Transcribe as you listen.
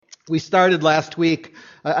We started last week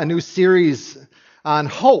a new series on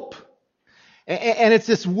hope. And it's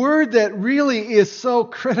this word that really is so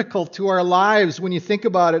critical to our lives when you think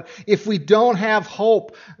about it. If we don't have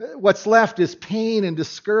hope, what's left is pain and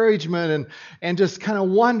discouragement and just kind of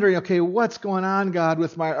wondering, okay, what's going on, God,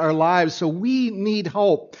 with our lives? So we need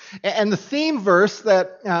hope. And the theme verse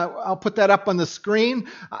that, I'll put that up on the screen,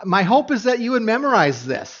 my hope is that you would memorize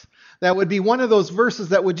this. That would be one of those verses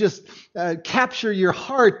that would just capture your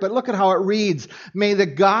heart. But look at how it reads. May the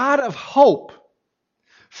God of hope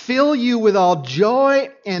fill you with all joy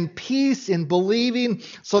and peace in believing,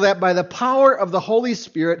 so that by the power of the Holy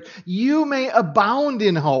Spirit you may abound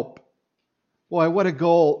in hope. Boy, what a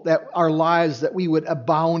goal that our lives, that we would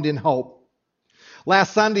abound in hope.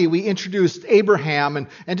 Last Sunday we introduced Abraham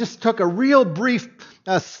and just took a real brief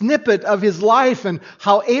snippet of his life and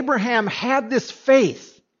how Abraham had this faith.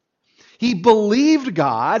 He believed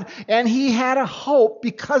God, and he had a hope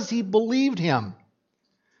because he believed him.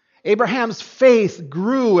 Abraham's faith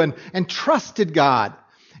grew and trusted God.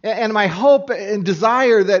 And my hope and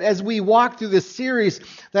desire that as we walk through this series,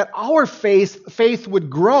 that our faith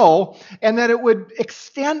would grow and that it would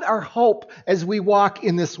extend our hope as we walk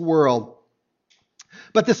in this world.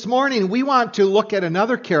 But this morning, we want to look at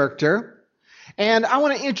another character, and I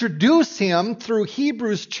want to introduce him through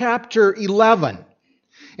Hebrews chapter 11.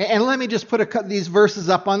 And let me just put these verses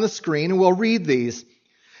up on the screen, and we'll read these.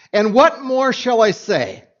 And what more shall I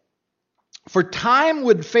say? For time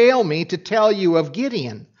would fail me to tell you of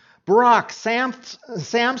Gideon, Barak,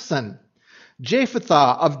 Samson, Jephthah,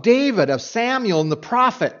 of David, of Samuel, and the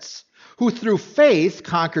prophets, who through faith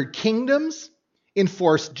conquered kingdoms,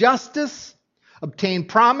 enforced justice, obtained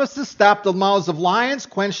promises, stopped the mouths of lions,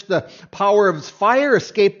 quenched the power of fire,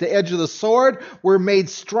 escaped the edge of the sword, were made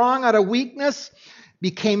strong out of weakness,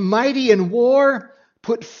 became mighty in war,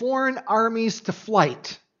 put foreign armies to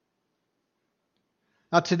flight.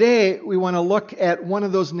 Now today we want to look at one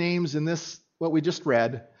of those names in this, what we just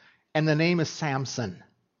read, and the name is Samson.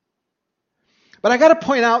 But I got to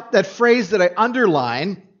point out that phrase that I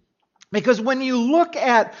underline, because when you look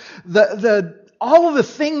at all of the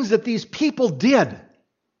things that these people did,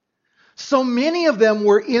 so many of them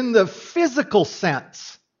were in the physical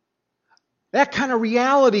sense. That kind of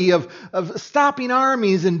reality of stopping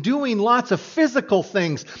armies and doing lots of physical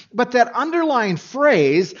things. But that underlying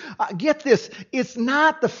phrase, get this, it's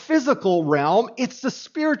not the physical realm, it's the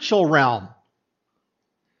spiritual realm.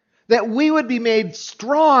 That we would be made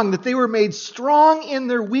strong, that they were made strong in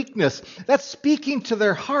their weakness. That's speaking to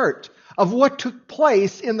their heart, of what took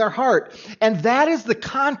place in their heart. And that is the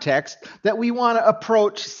context that we want to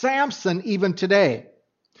approach Samson even today.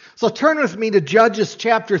 So turn with me to Judges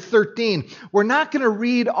chapter 13. We're not going to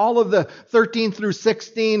read all of the 13 through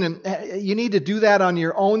 16, and you need to do that on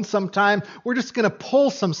your own sometime. We're just going to pull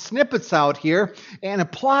some snippets out here and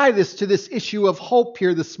apply this to this issue of hope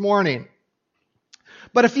here this morning.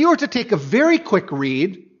 But if you were to take a very quick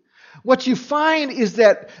read, what you find is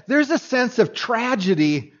that there's a sense of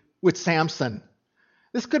tragedy with Samson.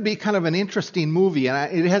 This could be kind of an interesting movie,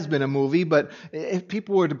 and it has been a movie, but if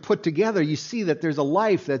people were to put together, you see that there's a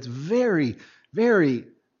life that's very, very,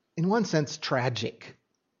 in one sense, tragic.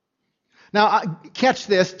 Now, catch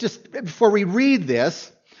this, just before we read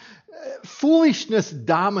this, foolishness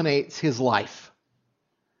dominates his life.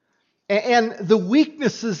 And the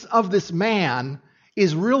weaknesses of this man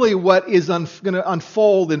is really what is going to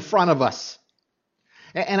unfold in front of us.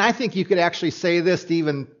 And I think you could actually say this to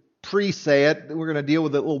even pre-say it. We're going to deal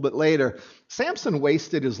with it a little bit later. Samson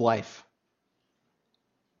wasted his life.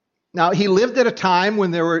 Now, he lived at a time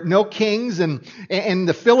when there were no kings and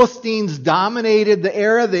the Philistines dominated the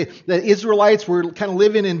era. The Israelites were kind of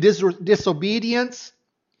living in disobedience.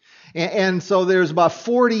 And so there's about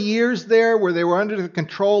 40 years there where they were under the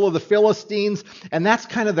control of the Philistines. And that's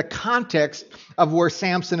kind of the context of where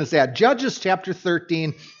Samson is at. Judges chapter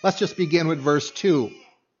 13, let's just begin with verse 2.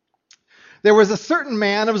 There was a certain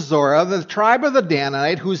man of Zorah, the tribe of the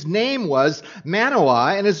Danite, whose name was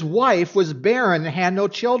Manoah, and his wife was barren and had no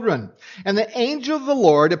children. And the angel of the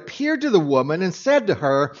Lord appeared to the woman and said to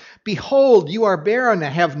her, Behold, you are barren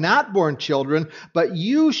and have not borne children, but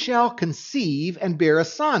you shall conceive and bear a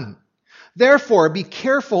son. Therefore be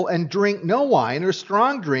careful and drink no wine or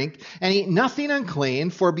strong drink, and eat nothing unclean,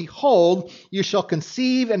 for behold, you shall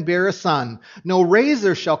conceive and bear a son. No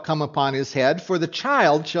razor shall come upon his head, for the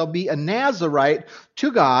child shall be a Nazarite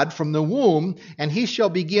to God from the womb, and he shall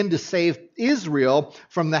begin to save Israel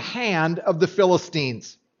from the hand of the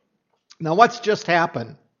Philistines. Now what's just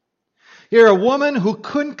happened? Here, a woman who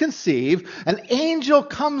couldn't conceive, an angel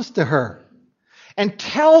comes to her and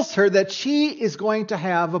tells her that she is going to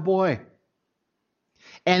have a boy.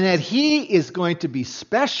 and that he is going to be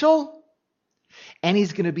special, and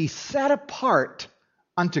he's going to be set apart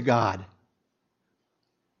unto God.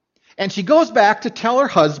 And she goes back to tell her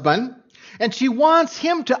husband, and she wants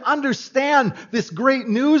him to understand this great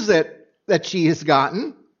news that she has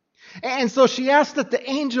gotten. And so she asks that the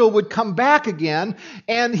angel would come back again,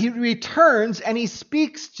 and he returns and he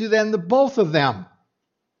speaks to them, the both of them.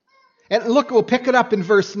 And look, we'll pick it up in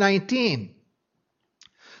verse 19.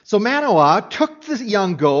 So Manoah took the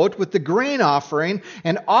young goat with the grain offering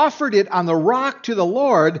and offered it on the rock to the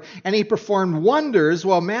Lord, and he performed wonders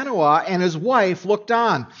while Manoah and his wife looked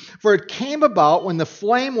on. For it came about when the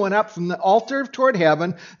flame went up from the altar toward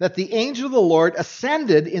heaven that the angel of the Lord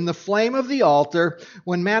ascended in the flame of the altar.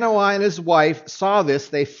 When Manoah and his wife saw this,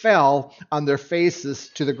 they fell on their faces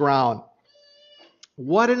to the ground.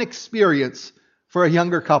 What an experience for a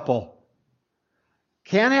younger couple.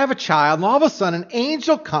 Can't have a child, and all of a sudden an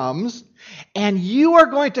angel comes, and you are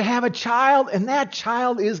going to have a child, and that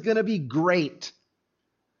child is going to be great.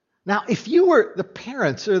 Now, if you were the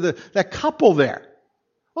parents or that couple there,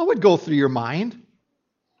 what would go through your mind?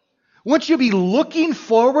 Wouldn't you be looking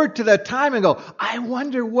forward to that time and go, I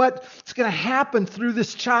wonder what's going to happen through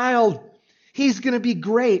this child? He's going to be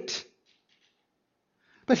great.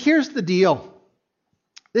 But here's the deal.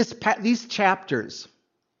 These chapters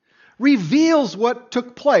reveals what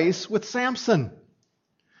took place with Samson.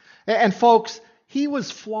 And folks, he was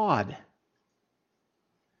flawed.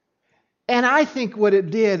 And I think what it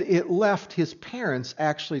did, it left his parents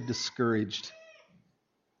actually discouraged.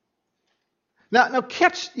 Now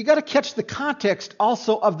you got to catch the context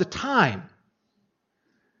also of the time.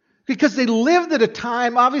 Because they lived at a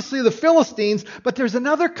time, obviously the Philistines, but there's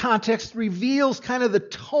another context reveals kind of the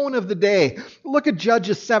tone of the day. Look at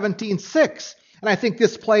Judges 17:6. And I think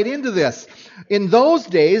this played into this. In those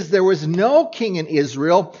days, there was no king in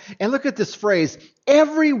Israel. And look at this phrase.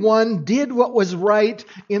 Everyone did what was right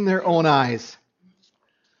in their own eyes.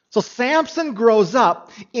 So Samson grows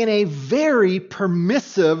up in a very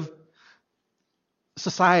permissive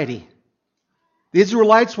society. The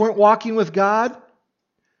Israelites weren't walking with God.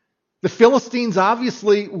 The Philistines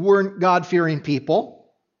obviously weren't God-fearing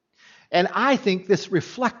people. And I think this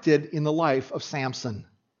reflected in the life of Samson.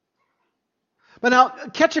 But now,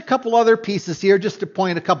 catch a couple other pieces here just to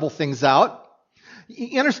point a couple things out.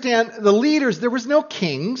 You understand, the leaders, there was no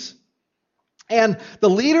kings. And the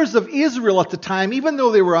leaders of Israel at the time, even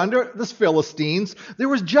though they were under the Philistines, there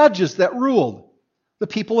was judges that ruled the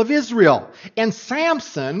people of Israel. And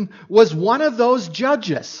Samson was one of those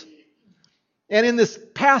judges. And in this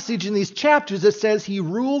passage, in these chapters, it says he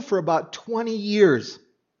ruled for about 20 years,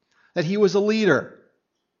 that he was a leader.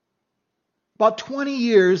 About 20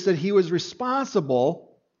 years that he was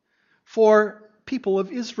responsible for people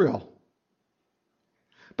of Israel.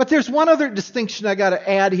 But there's one other distinction I got to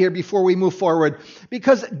add here before we move forward,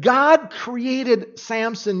 because God created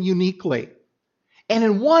Samson uniquely. And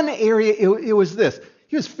in one area, it was this.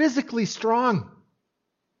 He was physically strong.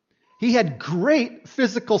 He had great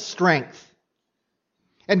physical strength.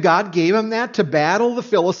 And God gave him that to battle the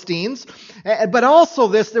Philistines. But also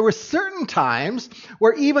there were certain times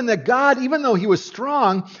where even though he was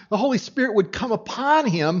strong, the Holy Spirit would come upon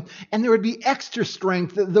him and there would be extra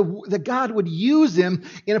strength that God would use him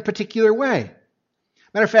in a particular way.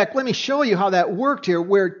 Matter of fact, let me show you how that worked here,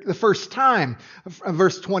 where the first time,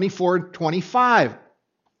 verse 24 and 25.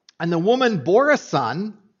 And the woman bore a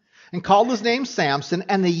son, and called his name Samson,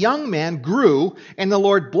 and the young man grew, and the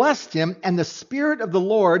Lord blessed him, and the Spirit of the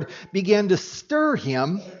Lord began to stir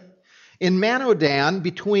him in Manodan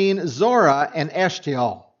between Zorah and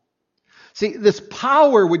Eshtaol. See, this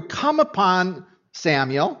power would come upon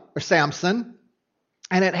Samson,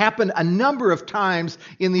 and it happened a number of times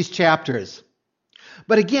in these chapters.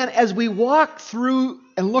 But again, as we walk through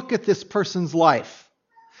and look at this person's life,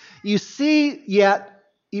 you see yet,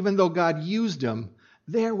 even though God used him,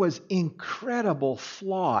 there was incredible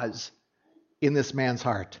flaws in this man's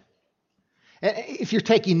heart. And if you're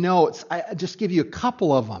taking notes, I just give you a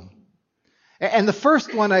couple of them. And the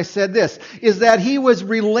first one I said this, is that he was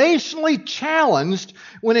relationally challenged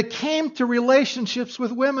when it came to relationships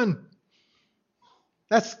with women.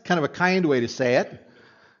 That's kind of a kind way to say it.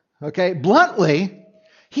 Okay, bluntly,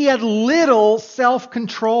 he had little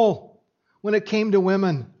self-control when it came to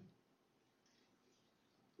women.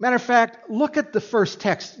 Matter of fact, look at the first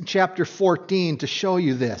text in chapter 14 to show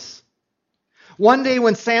you this. One day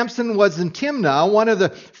when Samson was in Timnah, one of the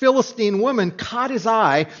Philistine women caught his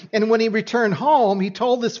eye, and when he returned home, he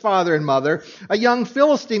told his father and mother, "A young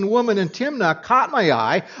Philistine woman in Timnah caught my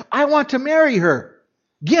eye. I want to marry her.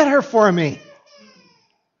 Get her for me."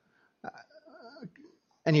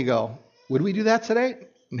 And you go, would we do that today?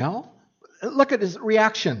 No. Look at his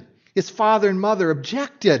reaction. His father and mother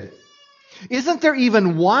objected. Isn't there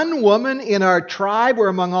even one woman in our tribe or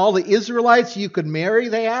among all the Israelites you could marry,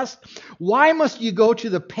 they asked? Why must you go to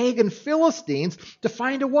the pagan Philistines to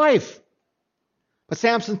find a wife? But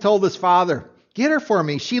Samson told his father, get her for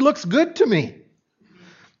me. She looks good to me.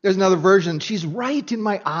 There's another version. She's right in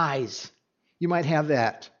my eyes. You might have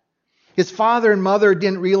that. His father and mother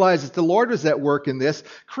didn't realize that the Lord was at work in this,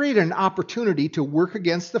 created an opportunity to work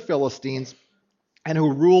against the Philistines and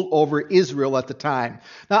who ruled over Israel at the time.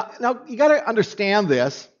 Now you got to understand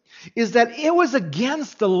this, is that it was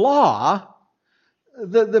against the law,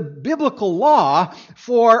 the biblical law,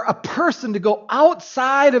 for a person to go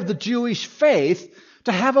outside of the Jewish faith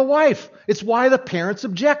to have a wife. It's why the parents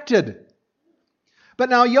objected. But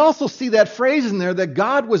now you also see that phrase in there that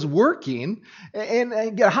God was working,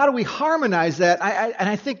 and how do we harmonize that?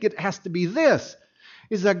 I think it has to be this,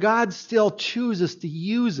 is that God still chooses to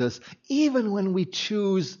use us even when we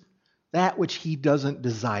choose that which He doesn't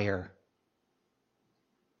desire.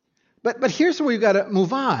 But here's where we've got to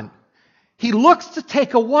move on. He looks to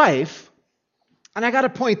take a wife, and I got to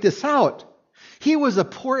point this out. He was a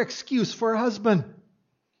poor excuse for a husband.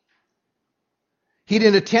 He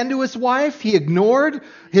didn't attend to his wife. He ignored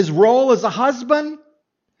his role as a husband.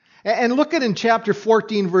 And look at in chapter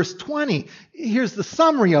 14, verse 20. Here's the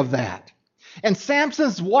summary of that. And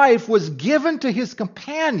Samson's wife was given to his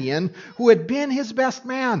companion who had been his best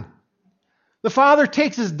man. The father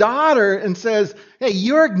takes his daughter and says, hey,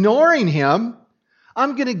 you're ignoring him.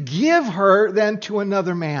 I'm going to give her then to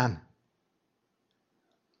another man.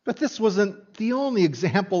 But this wasn't the only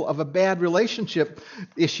example of a bad relationship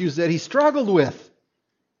issues that he struggled with.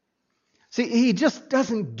 See, he just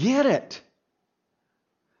doesn't get it.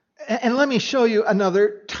 And let me show you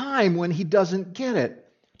another time when he doesn't get it.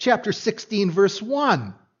 Chapter 16, verse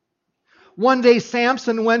 1. One day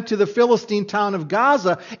Samson went to the Philistine town of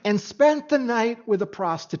Gaza and spent the night with a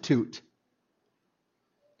prostitute.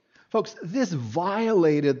 Folks, this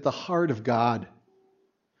violated the heart of God.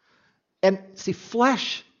 And see,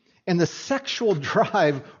 flesh and the sexual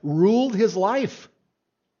drive ruled his life.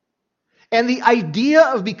 And the idea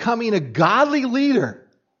of becoming a godly leader,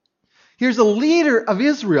 here's a leader of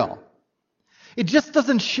Israel, it just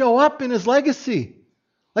doesn't show up in his legacy.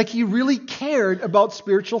 Like he really cared about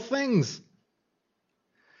spiritual things.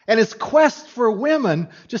 And his quest for women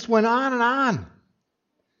just went on and on.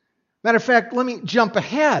 Matter of fact, let me jump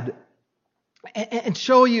ahead and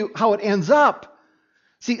show you how it ends up.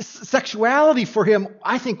 See, sexuality for him,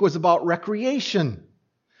 I think, was about recreation.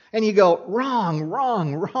 And you go, wrong,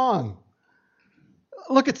 wrong, wrong.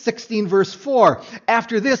 Look at 16 verse 4.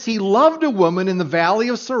 After this, he loved a woman in the valley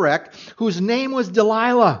of Sorek, whose name was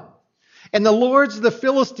Delilah. And the lords of the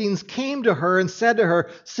Philistines came to her and said to her,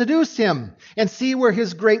 seduce him and see where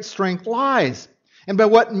his great strength lies, and by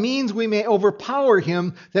what means we may overpower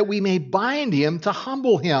him, that we may bind him to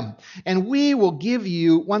humble him. And we will give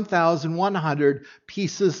you 1,100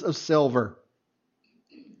 pieces of silver.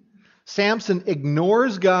 Samson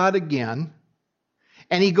ignores God again,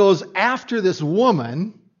 and he goes after this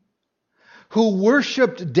woman who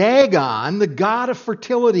worshipped Dagon, the god of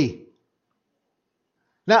fertility.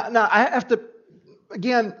 Now I have to,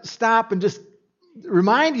 again, stop and just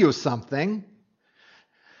remind you of something.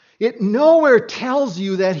 It nowhere tells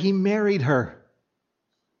you that he married her.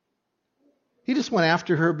 He just went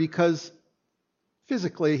after her because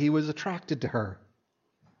physically he was attracted to her.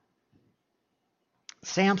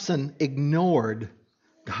 Samson ignored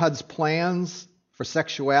God's plans for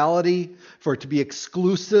sexuality, for it to be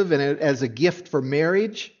exclusive and as a gift for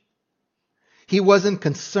marriage. He wasn't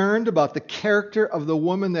concerned about the character of the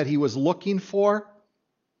woman that he was looking for.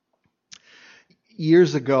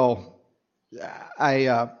 Years ago,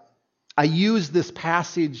 I used this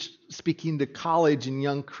passage speaking to college and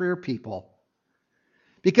young career people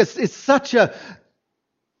because it's such a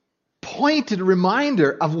pointed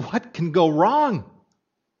reminder of what can go wrong.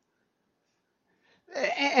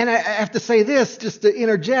 And I have to say this, just to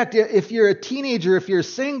interject, if you're a teenager, if you're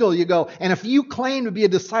single, you go, and if you claim to be a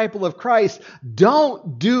disciple of Christ,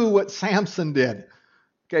 don't do what Samson did.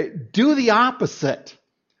 Okay, do the opposite.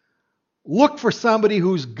 Look for somebody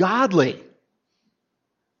who's godly.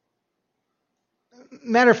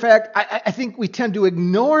 Matter of fact, I think we tend to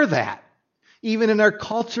ignore that, even in our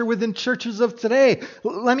culture within churches of today.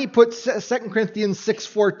 Let me put 2 Corinthians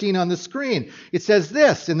 6:14 on the screen. It says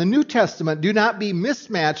this, in the New Testament, do not be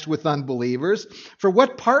mismatched with unbelievers, for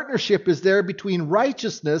what partnership is there between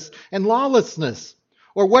righteousness and lawlessness?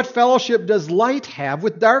 Or what fellowship does light have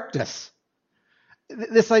with darkness?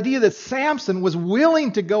 This idea that Samson was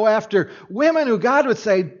willing to go after women who God would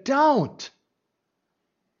say, don't.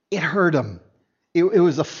 It hurt him. It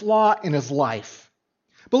was a flaw in his life.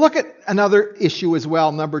 But look at another issue as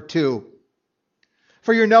well, number 2.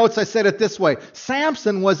 For your notes, I said it this way.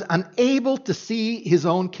 Samson was unable to see his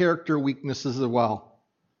own character weaknesses as well.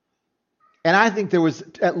 And I think there was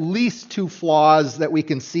at least 2 flaws that we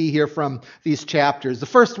can see here from these chapters. The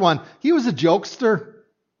first one, he was a jokester.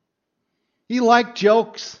 He liked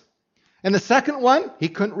jokes. And the second one, he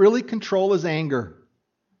couldn't really control his anger.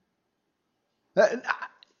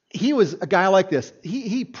 He was a guy like this.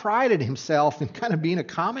 He prided himself in kind of being a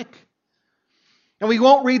comic. And we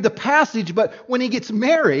won't read the passage, but when he gets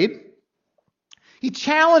married, he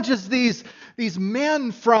challenges these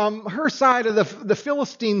men from her side of the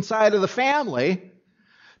Philistine side of the family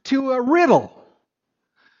to a riddle,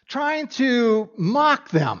 trying to mock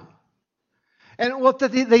them. And what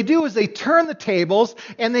they do is they turn the tables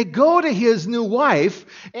and they go to his new wife,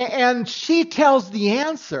 and she tells the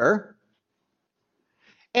answer.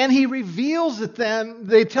 And he reveals it then.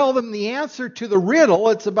 They tell them the answer to the riddle.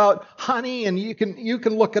 It's about honey, and you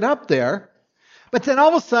can look it up there. But then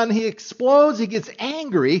all of a sudden he explodes, he gets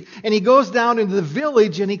angry, and he goes down into the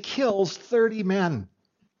village and he kills 30 men.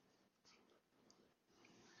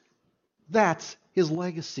 That's his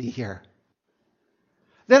legacy here.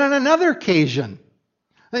 Then on another occasion,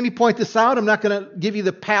 let me point this out. I'm not going to give you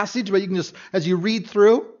the passage, but you can just, as you read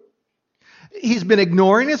through, he's been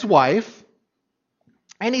ignoring his wife.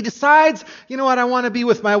 And he decides, you know what, I want to be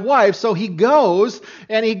with my wife. So he goes,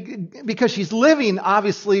 and because she's living,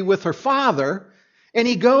 obviously, with her father, and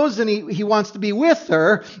he goes and he wants to be with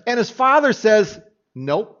her, and his father says,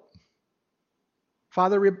 nope.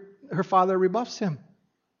 Her father rebuffs him.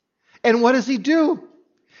 And what does he do?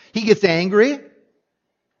 He gets angry,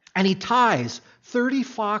 and he ties 30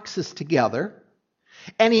 foxes together,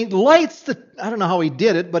 and he lights I don't know how he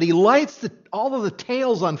did it, but he lights all of the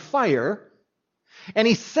tails on fire. And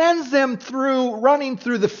he sends them running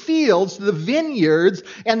through the fields, the vineyards,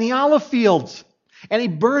 and the olive fields. And he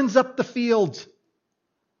burns up the fields.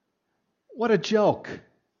 What a joke.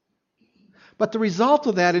 But the result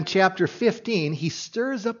of that in chapter 15, he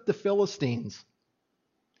stirs up the Philistines.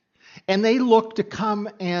 And they look to come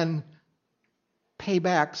and pay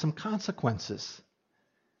back some consequences.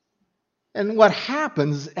 And what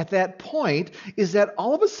happens at that point is that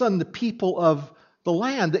all of a sudden the people of the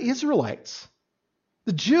land, the Israelites,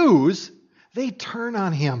 the Jews, they turn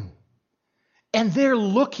on him. And they're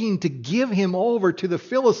looking to give him over to the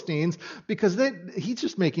Philistines because he's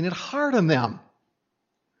just making it hard on them.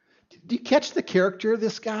 Do you catch the character of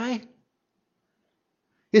this guy?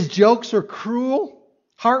 His jokes are cruel,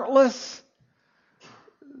 heartless.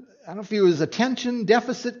 I don't know if he was attention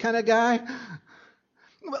deficit kind of guy.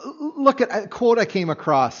 Look at a quote I came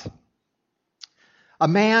across. A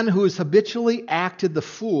man who has habitually acted the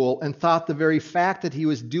fool and thought the very fact that he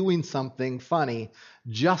was doing something funny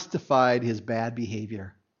justified his bad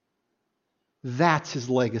behavior. That's his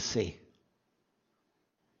legacy.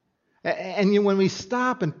 And when we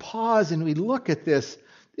stop and pause and we look at this,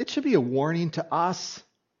 it should be a warning to us.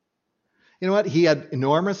 You know what? He had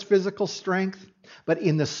enormous physical strength, but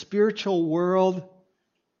in the spiritual world,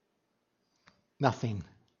 nothing.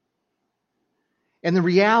 And the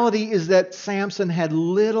reality is that Samson had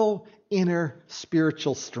little inner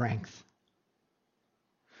spiritual strength.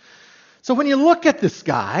 So when you look at this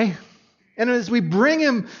guy, and as I bring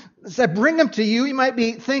him to you, you might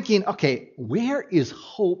be thinking, okay, where is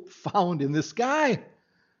hope found in this guy?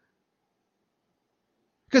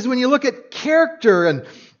 Because when you look at character, and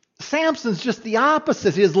Samson's just the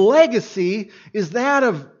opposite. His legacy is that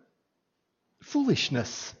of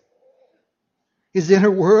foolishness. His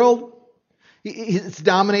inner world, it's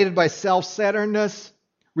dominated by self-centeredness,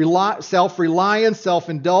 self-reliance,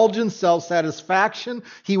 self-indulgence, self-satisfaction.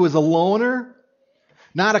 He was a loner,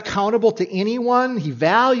 not accountable to anyone. He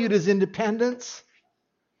valued his independence.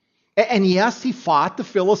 And yes, he fought the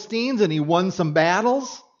Philistines and he won some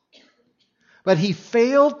battles, but he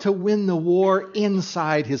failed to win the war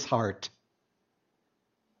inside his heart.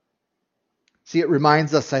 See, it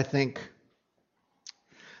reminds us, I think,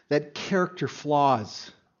 that character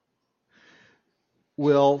flaws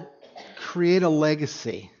will create a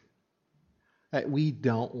legacy that we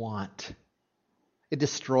don't want. It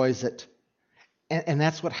destroys it. And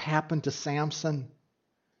that's what happened to Samson.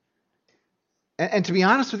 And to be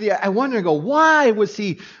honest with you, I wonder, why was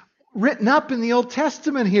he written up in the Old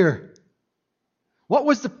Testament here? What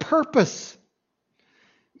was the purpose?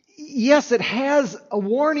 Yes, it has a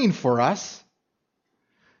warning for us.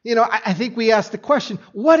 You know, I think we ask the question,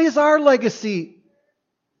 what is our legacy?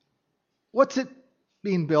 What's it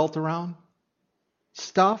being built around?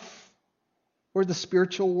 Stuff? Or the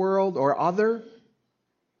spiritual world? Or other?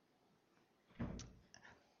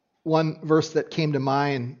 one verse that came to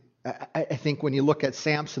mind, I think when you look at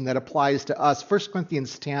Samson that applies to us. 1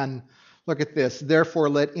 Corinthians 10, look at this. Therefore,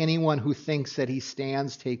 let anyone who thinks that he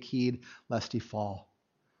stands take heed lest he fall.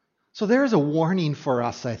 So there's a warning for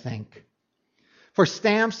us, I think. For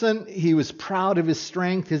Samson, he was proud of his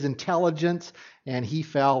strength, his intelligence, and he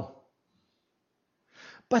fell.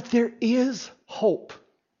 But there is hope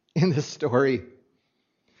in this story.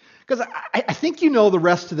 Because I think you know the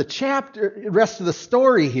rest of the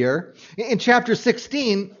story here. In chapter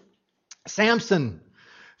 16, Samson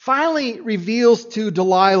finally reveals to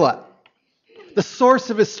Delilah the source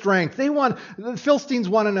of his strength. The Philistines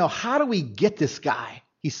want to know, how do we get this guy?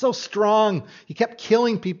 He's so strong. He kept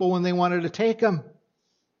killing people when they wanted to take him.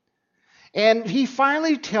 And he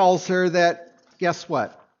finally tells her that, guess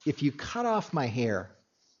what? If you cut off my hair,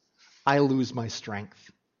 I lose my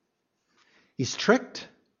strength. He's tricked.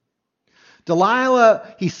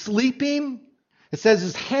 Delilah, he's sleeping. It says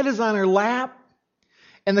his head is on her lap.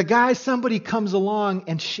 And somebody comes along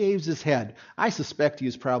and shaves his head. I suspect he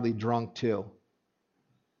was probably drunk too.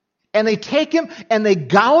 And they take him and they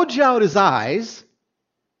gouge out his eyes.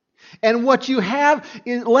 And what you have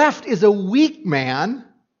left is a weak man.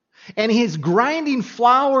 And he's grinding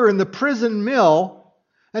flour in the prison mill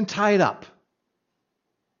and tied up.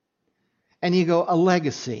 And you go, a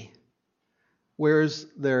legacy. Where's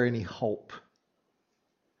there any hope?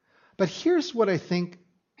 But here's what I think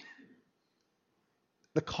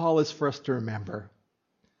the call is for us to remember.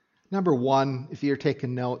 Number one, if you're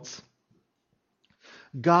taking notes,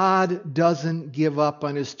 God doesn't give up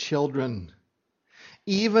on his children,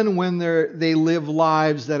 even when they live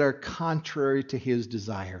lives that are contrary to his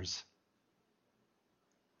desires.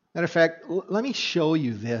 Matter of fact, let me show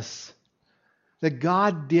you this, that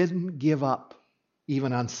God didn't give up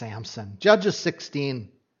even on Samson. Judges 16.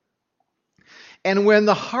 And when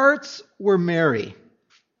the hearts were merry,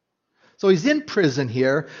 so he's in prison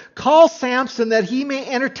here, call Samson that he may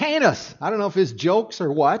entertain us. I don't know if his jokes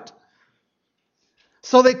or what.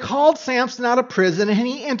 So they called Samson out of prison, and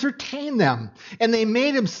he entertained them. And they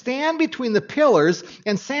made him stand between the pillars.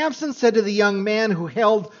 And Samson said to the young man who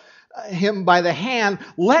held him by the hand,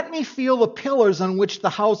 let me feel the pillars on which the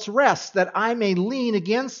house rests, that I may lean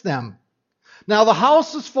against them. Now the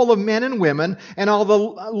house was full of men and women, and all the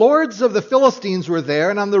lords of the Philistines were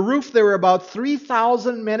there, and on the roof there were about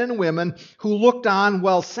 3,000 men and women who looked on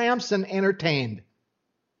while Samson entertained.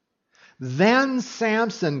 Then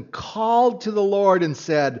Samson called to the Lord and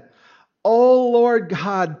said, O Lord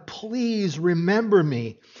God, please remember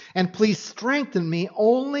me, and please strengthen me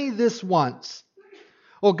only this once.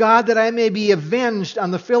 O God, that I may be avenged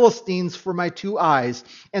on the Philistines for my 2 eyes.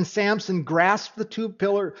 And Samson grasped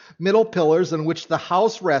the middle pillars on which the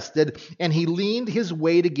house rested, and he leaned his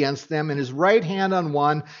weight against them, and his right hand on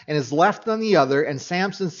one, and his left on the other. And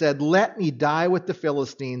Samson said, let me die with the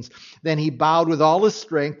Philistines. Then he bowed with all his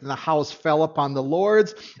strength, and the house fell upon the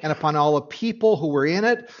lords and upon all the people who were in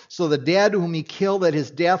it. So the dead whom he killed at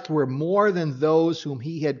his death were more than those whom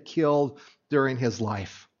he had killed during his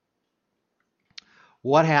life.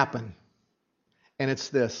 What happened? And it's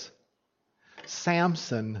this.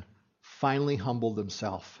 Samson finally humbled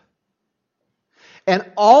himself.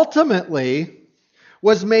 And ultimately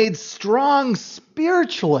was made strong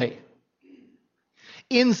spiritually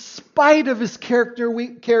in spite of his character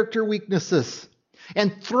weaknesses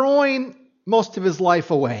and throwing most of his life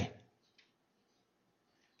away.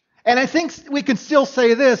 And I think we can still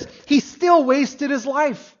say this. He still wasted his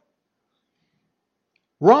life.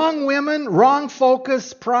 Wrong women, wrong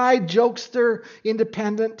focus, pride, jokester,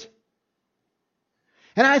 independent.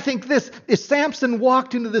 And I think this, if Samson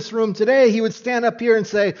walked into this room today, he would stand up here and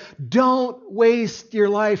say, don't waste your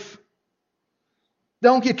life.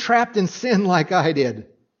 Don't get trapped in sin like I did.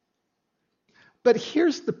 But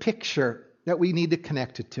here's the picture that we need to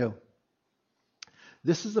connect it to.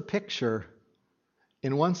 This is a picture,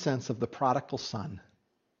 in one sense, of the prodigal son.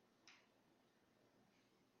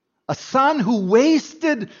 A son who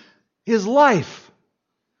wasted his life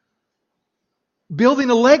building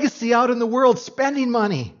a legacy out in the world, spending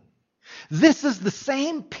money. This is the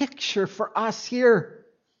same picture for us here.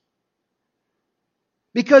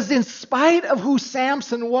 Because in spite of who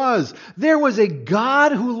Samson was, there was a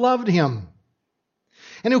God who loved him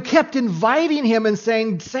and who kept inviting him and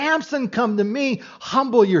saying, Samson, come to me,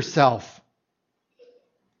 humble yourself.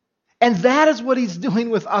 And that is what he's doing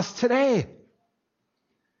with us today.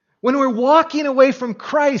 When we're walking away from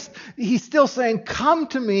Christ, he's still saying, come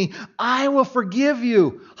to me, I will forgive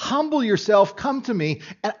you. Humble yourself, come to me,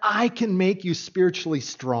 and I can make you spiritually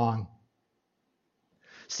strong.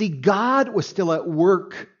 See, God was still at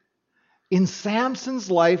work in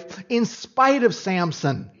Samson's life in spite of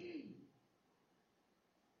Samson.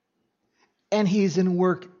 And He's in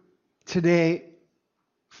work today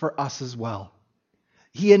for us as well.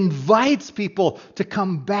 He invites people to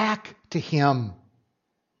come back to Him,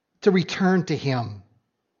 to return to Him.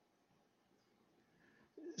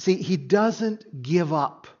 See, He doesn't give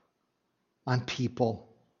up on people.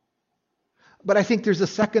 But I think there's a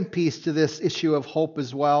second piece to this issue of hope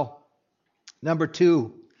as well. Number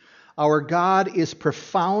 2, our God is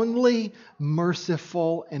profoundly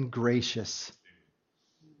merciful and gracious.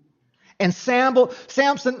 And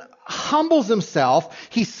Samson humbles himself.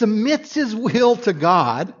 He submits his will to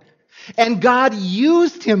God. And God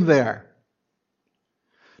used him there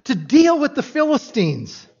to deal with the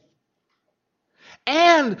Philistines.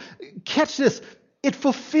 And, catch this, it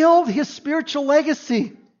fulfilled his spiritual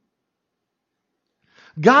legacy.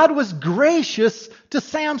 God was gracious to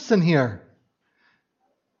Samson here.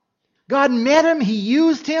 God met him, He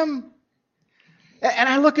used him. And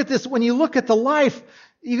I look at this, when you look at the life,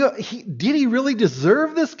 you go, did he really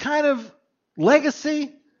deserve this kind of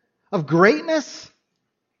legacy of greatness?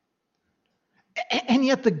 And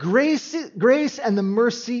yet the grace and the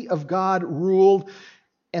mercy of God ruled.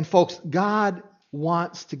 And folks, God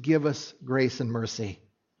wants to give us grace and mercy.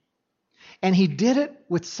 And He did it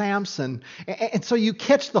with Samson. And so you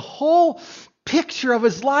catch the whole picture of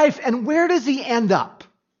his life. And where does he end up?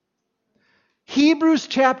 Hebrews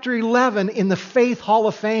chapter 11 in the Faith Hall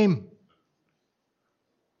of Fame.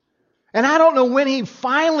 And I don't know when he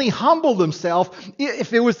finally humbled himself,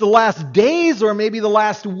 if it was the last days or maybe the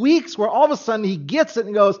last weeks, where all of a sudden he gets it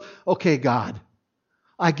and goes, okay, God,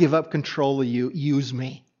 I give up control of you. Use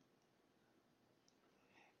me.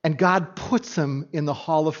 And God puts him in the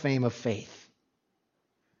Hall of Fame of faith.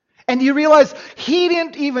 And you realize he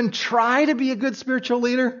didn't even try to be a good spiritual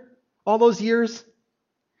leader all those years.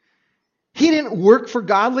 He didn't work for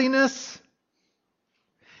godliness.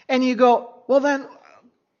 And you go, well then,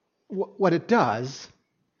 what it does,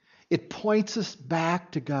 it points us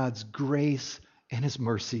back to God's grace and His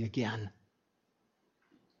mercy again.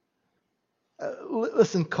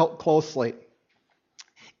 Listen closely.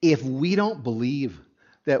 If we don't believe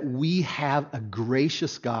that we have a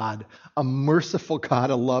gracious God, a merciful God,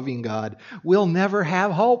 a loving God, we'll never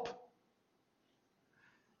have hope.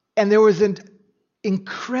 And there was an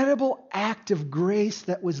incredible act of grace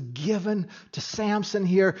that was given to Samson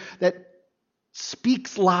here that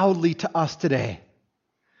speaks loudly to us today.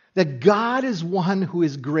 That God is one who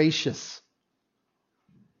is gracious.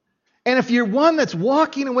 And if you're one that's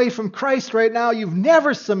walking away from Christ right now, you've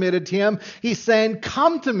never submitted to Him, He's saying,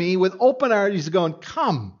 come to me with open arms. He's going,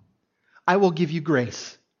 come, I will give you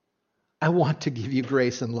grace. I want to give you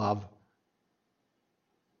grace and love.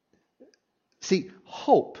 See,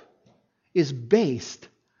 hope is based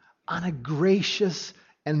on a gracious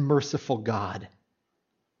and merciful God.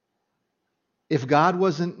 If God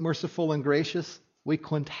wasn't merciful and gracious, we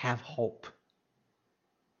couldn't have hope.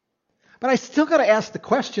 But I still got to ask the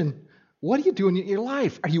question, what are you doing in your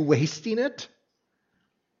life? Are you wasting it?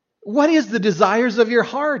 What is the desires of your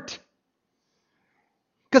heart?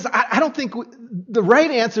 Because I don't think the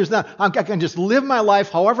right answer is not, I can just live my life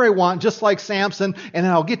however I want, just like Samson, and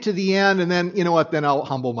then I'll get to the end, and then, you know what, then I'll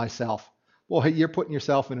humble myself. Well, you're putting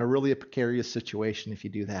yourself in a really precarious situation if you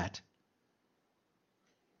do that.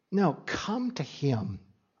 No, come to Him.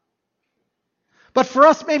 But for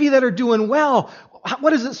us maybe that are doing well, what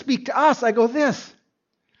does it speak to us? I go this.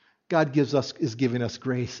 God is giving us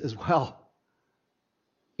grace as well.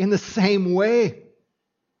 In the same way.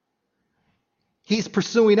 He's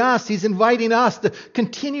pursuing us. He's inviting us to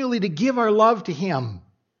continually to give our love to Him.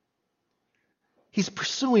 He's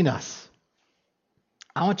pursuing us.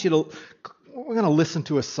 We're going to listen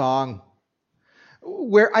to a song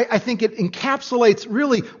where I think it encapsulates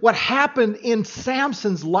really what happened in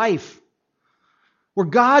Samson's life, where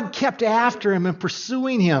God kept after him and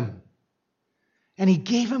pursuing him. And He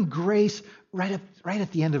gave him grace right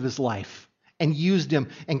at the end of his life and used him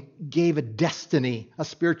and gave a destiny, a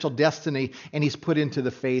spiritual destiny, and he's put into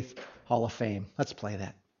the Faith Hall of Fame. Let's play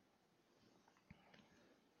that.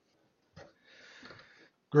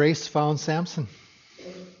 Grace found Samson.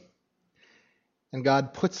 And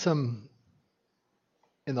God puts him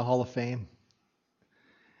in the Hall of Fame.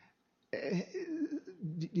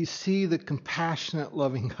 You see the compassionate,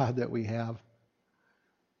 loving God that we have.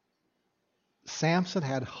 Samson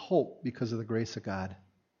had hope because of the grace of God.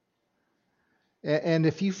 And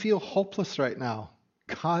if you feel hopeless right now,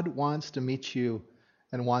 God wants to meet you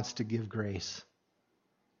and wants to give grace.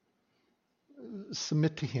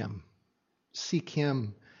 Submit to Him. Seek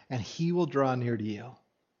Him, and He will draw near to you.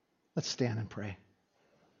 Let's stand and pray.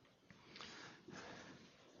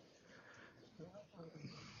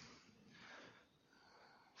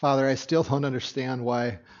 Father, I still don't understand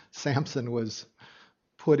why Samson was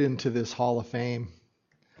put into this hall of fame.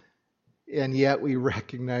 And yet we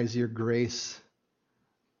recognize your grace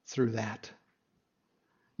through that.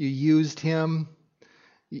 You used him.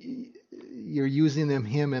 You're using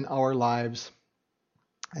him in our lives.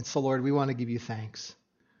 And so, Lord, we want to give you thanks.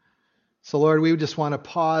 So, Lord, we just want to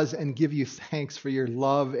pause and give you thanks for your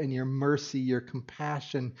love and your mercy, your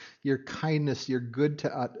compassion, your kindness, your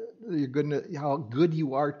goodness, how good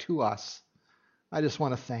you are to us. I just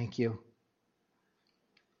want to thank you.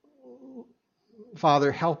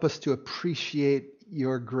 Father, help us to appreciate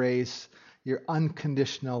your grace, your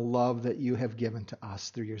unconditional love that you have given to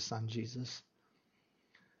us through your Son, Jesus.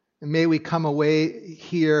 And may we come away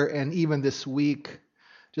here and even this week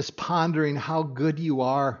just pondering how good you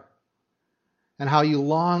are and how you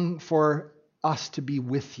long for us to be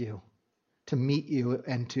with you, to meet you,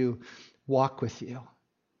 and to walk with you.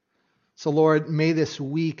 So, Lord, may this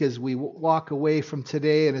week, as we walk away from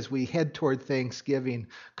today and as we head toward Thanksgiving,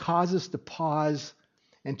 cause us to pause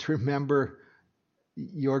and to remember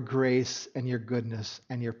your grace and your goodness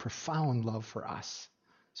and your profound love for us.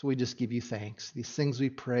 So we just give you thanks. These things we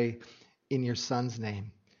pray in your Son's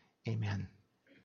name. Amen.